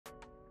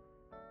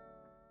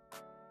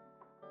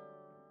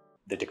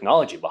The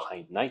technology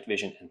behind night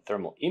vision and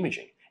thermal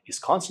imaging is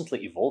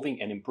constantly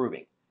evolving and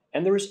improving,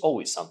 and there is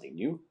always something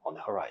new on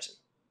the horizon.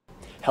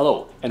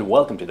 Hello, and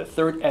welcome to the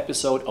third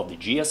episode of the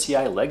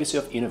GSCI Legacy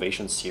of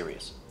Innovation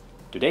series.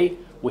 Today,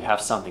 we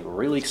have something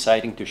really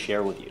exciting to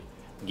share with you.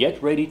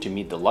 Get ready to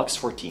meet the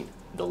LUX-14,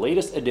 the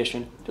latest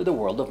addition to the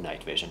world of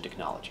night vision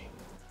technology.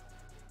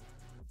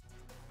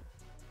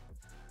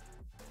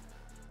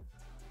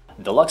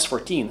 The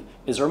LUX-14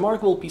 is a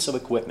remarkable piece of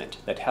equipment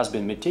that has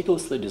been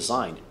meticulously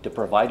designed to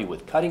provide you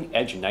with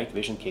cutting-edge night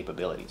vision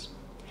capabilities.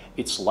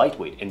 Its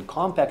lightweight and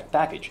compact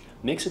package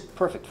makes it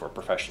perfect for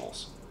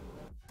professionals.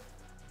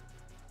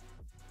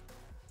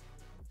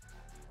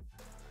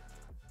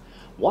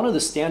 One of the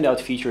standout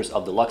features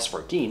of the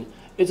LUX-14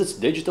 is its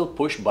digital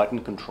push-button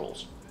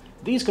controls.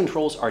 These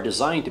controls are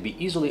designed to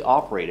be easily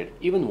operated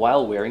even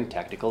while wearing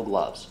tactical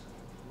gloves.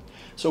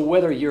 So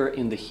whether you're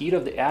in the heat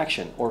of the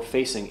action or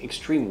facing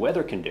extreme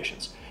weather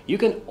conditions, you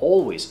can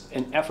always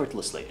and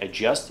effortlessly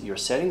adjust your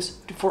settings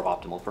for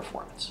optimal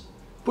performance.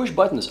 Push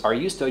buttons are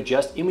used to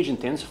adjust image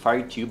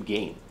intensifier tube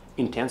gain,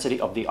 intensity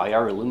of the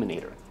IR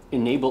illuminator,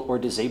 enable or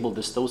disable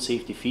the Stow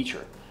Safety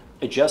feature,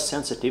 adjust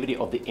sensitivity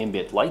of the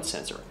ambient light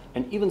sensor,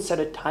 and even set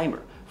a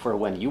timer for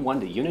when you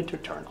want the unit to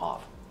turn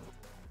off.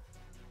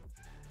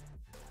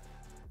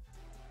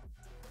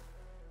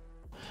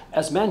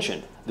 As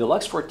mentioned, the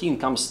LUX-14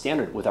 comes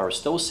standard with our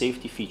Stow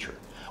Safety feature.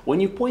 When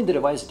you point the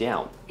device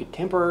down, it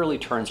temporarily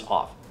turns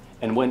off,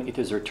 and when it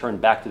is returned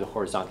back to the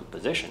horizontal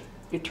position,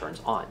 it turns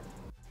on.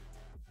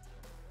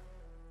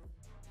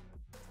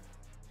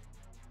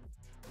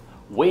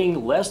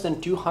 Weighing less than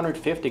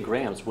 250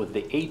 grams with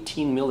the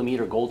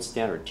 18mm gold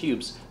standard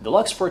tubes, the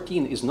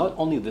LUX-14 is not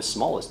only the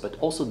smallest but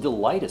also the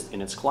lightest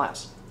in its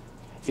class.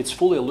 Its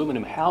fully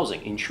aluminum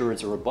housing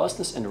ensures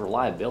robustness and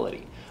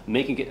reliability,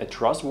 making it a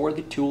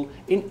trustworthy tool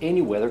in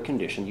any weather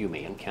condition you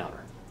may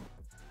encounter.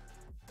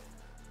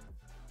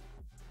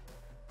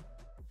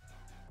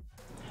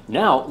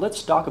 Now,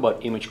 let's talk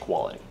about image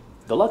quality.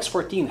 The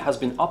LUX-14 has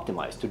been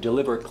optimized to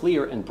deliver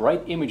clear and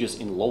bright images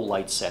in low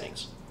light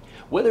settings.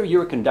 Whether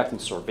you're conducting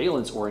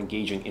surveillance or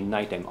engaging in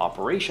nighttime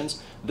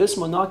operations, this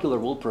monocular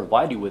will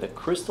provide you with a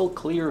crystal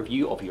clear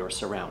view of your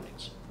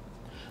surroundings.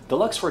 The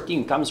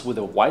LUX-14 comes with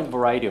a wide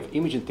variety of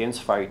image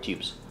intensifier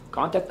tubes.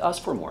 Contact us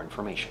for more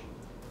information.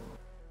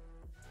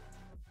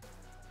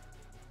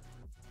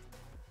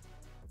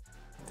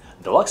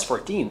 The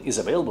LUX-14 is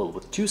available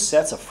with two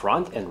sets of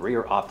front and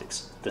rear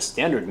optics, the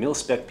standard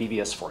mil-spec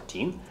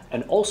PVS-14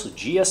 and also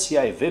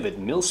GSCI Vivid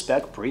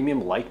mil-spec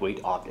premium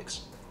lightweight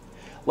optics.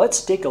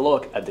 Let's take a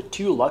look at the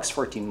two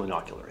LUX-14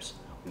 monoculars,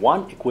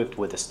 one equipped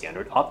with the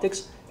standard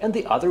optics and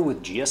the other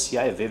with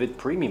GSCI Vivid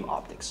premium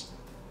optics.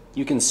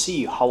 You can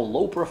see how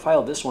low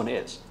profile this one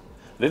is.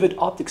 Vivid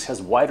optics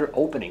has wider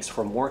openings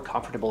for more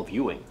comfortable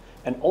viewing,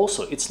 and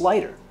also it's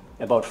lighter,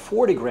 about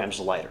 40 grams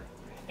lighter.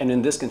 And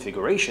in this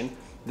configuration,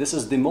 this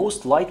is the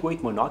most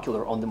lightweight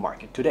monocular on the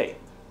market today.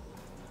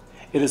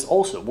 It is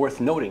also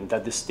worth noting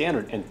that the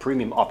standard and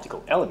premium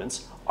optical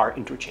elements are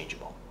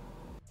interchangeable.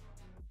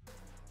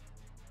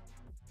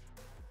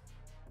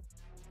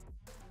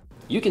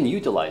 You can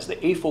utilize the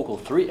afocal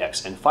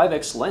 3x and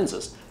 5x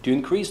lenses to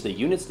increase the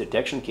unit's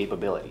detection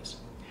capabilities.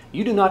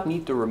 You do not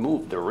need to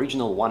remove the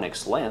original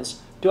 1x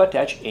lens to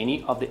attach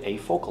any of the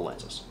afocal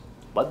lenses.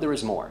 But there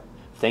is more.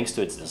 Thanks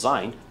to its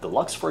design, the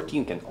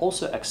LUX-14 can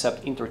also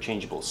accept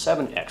interchangeable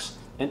 7x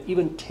and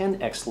even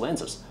 10x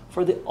lenses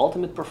for the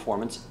ultimate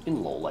performance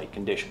in low light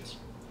conditions.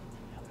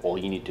 All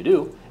you need to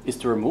do is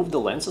to remove the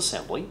lens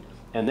assembly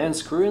and then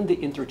screw in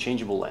the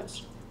interchangeable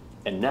lens.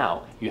 And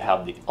now you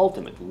have the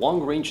ultimate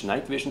long-range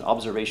night vision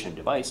observation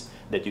device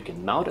that you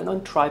can mount on a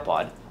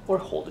tripod or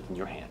hold it in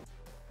your hand.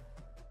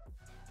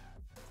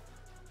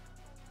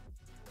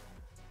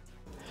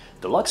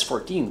 The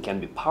LUX-14 can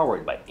be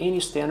powered by any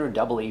standard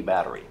AA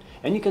battery,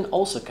 and you can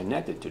also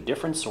connect it to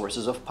different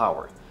sources of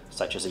power,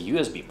 such as a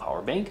USB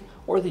power bank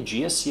or the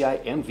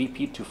GSCI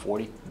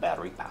MVP240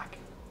 battery pack.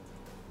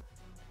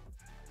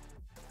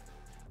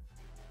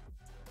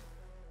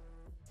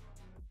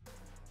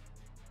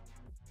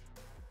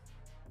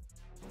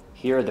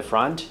 Here at the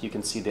front, you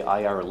can see the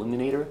IR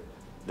illuminator,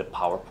 the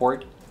power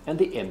port, and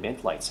the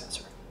ambient light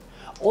sensor.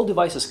 All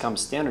devices come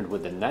standard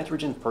with the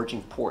nitrogen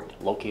purging port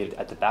located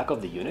at the back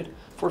of the unit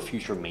for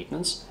future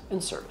maintenance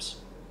and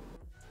service.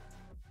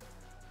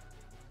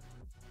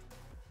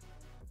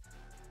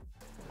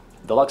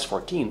 The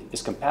LUX-14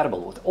 is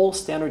compatible with all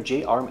standard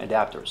J-arm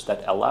adapters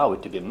that allow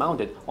it to be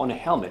mounted on a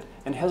helmet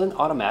and has an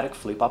automatic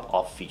flip-up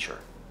off feature.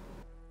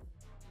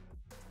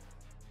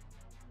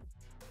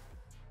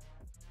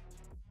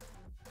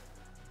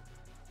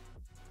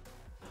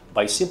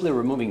 By simply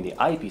removing the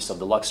eyepiece of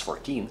the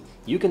LUX-14,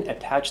 you can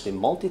attach the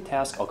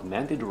multitask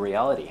augmented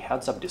reality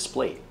heads-up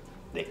display,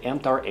 the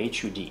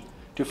mtar-hud,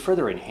 to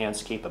further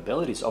enhance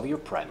capabilities of your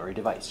primary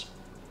device.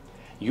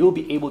 You'll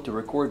be able to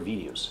record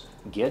videos,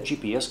 get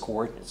GPS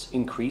coordinates,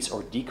 increase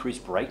or decrease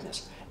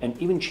brightness, and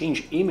even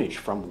change image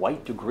from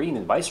white to green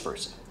and vice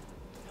versa.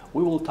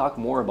 We will talk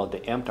more about the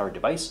mtar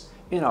device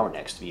in our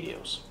next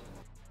videos.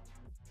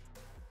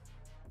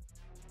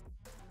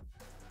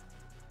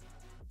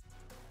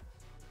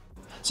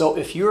 So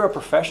if you're a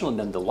professional,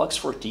 then the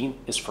LUX14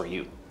 is for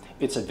you.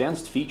 Its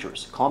advanced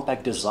features,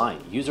 compact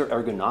design, user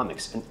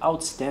ergonomics, and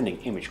outstanding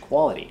image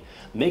quality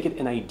make it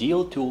an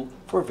ideal tool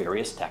for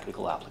various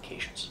technical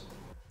applications.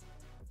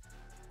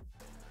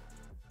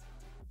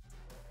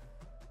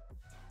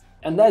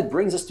 And that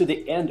brings us to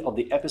the end of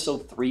the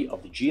episode 3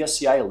 of the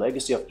GSCI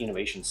Legacy of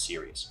Innovation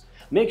series.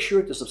 Make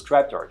sure to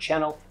subscribe to our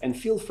channel and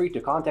feel free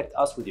to contact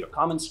us with your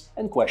comments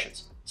and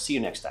questions. See you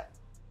next time.